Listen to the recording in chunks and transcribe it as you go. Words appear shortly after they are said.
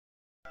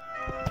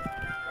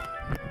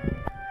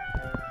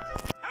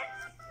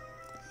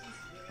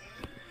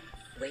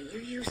when you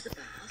use the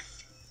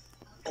bath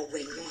or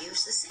when you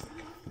use the sink.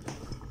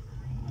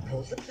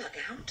 Pull the plug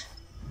out.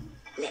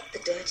 Let the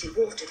dirty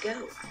water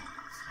go.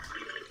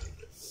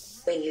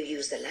 When you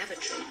use the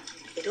lavatory,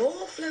 it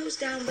all flows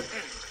down the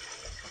pan.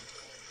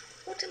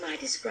 What am I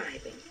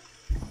describing?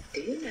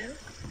 Do you know?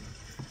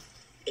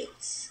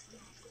 It's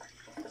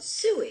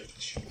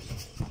sewage.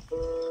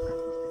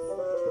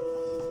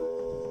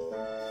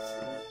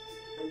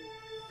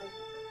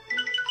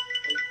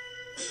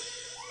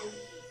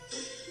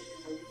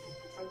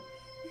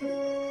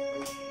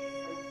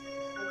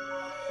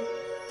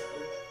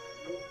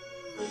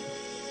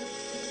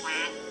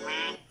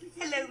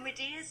 Hello, my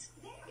dears.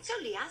 It's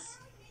only us.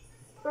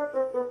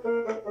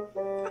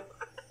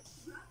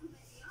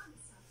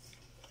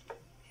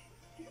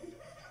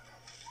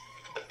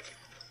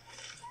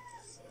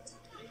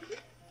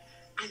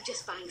 I'm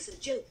just buying some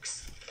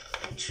jokes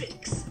and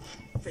tricks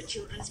for a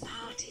children's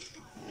party.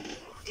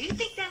 Do you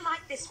think they'll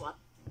like this one?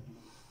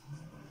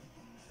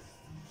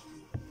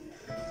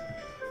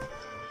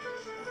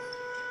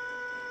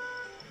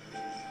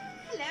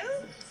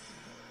 Hello?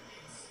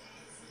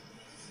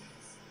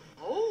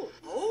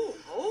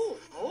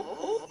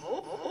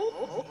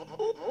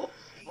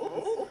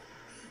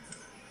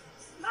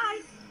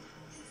 Bye.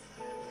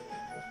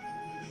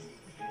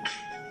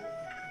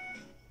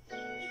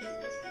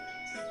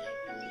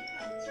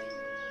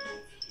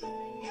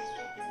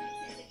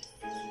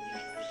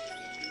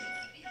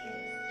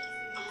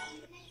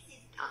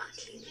 I'll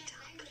clean it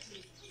up.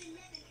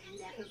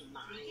 Never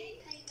mind.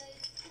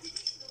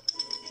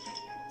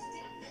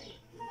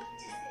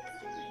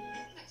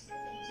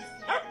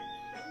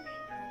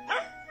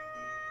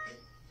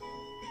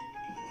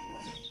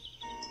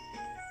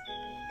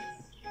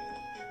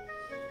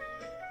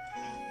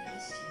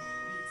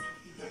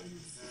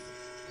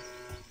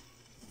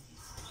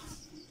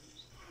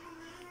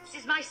 This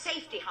is my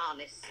safety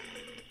harness.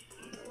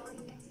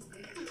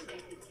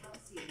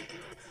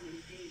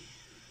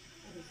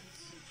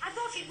 I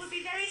thought it would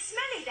be very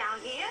smelly down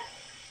here,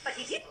 but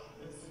it is.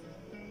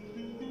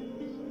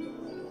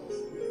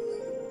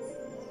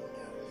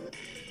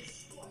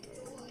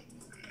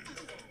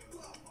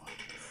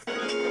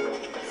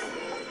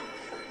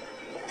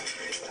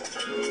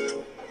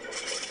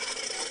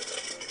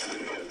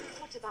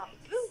 What about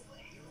the poo?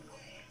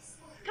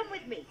 Come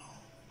with me.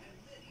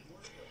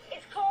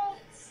 It's called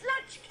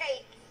sludge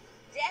cake.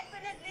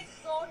 Definitely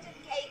sort of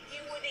cake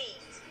you would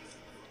eat.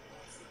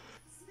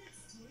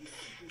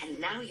 And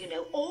now you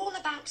know all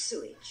about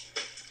sewage.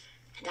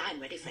 And I'm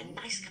ready for a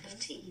nice cup of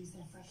tea.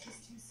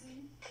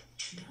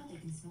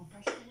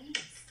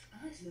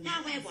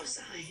 Now, where was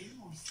I?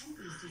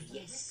 Ah,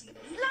 yes,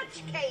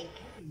 sludge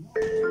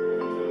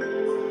cake.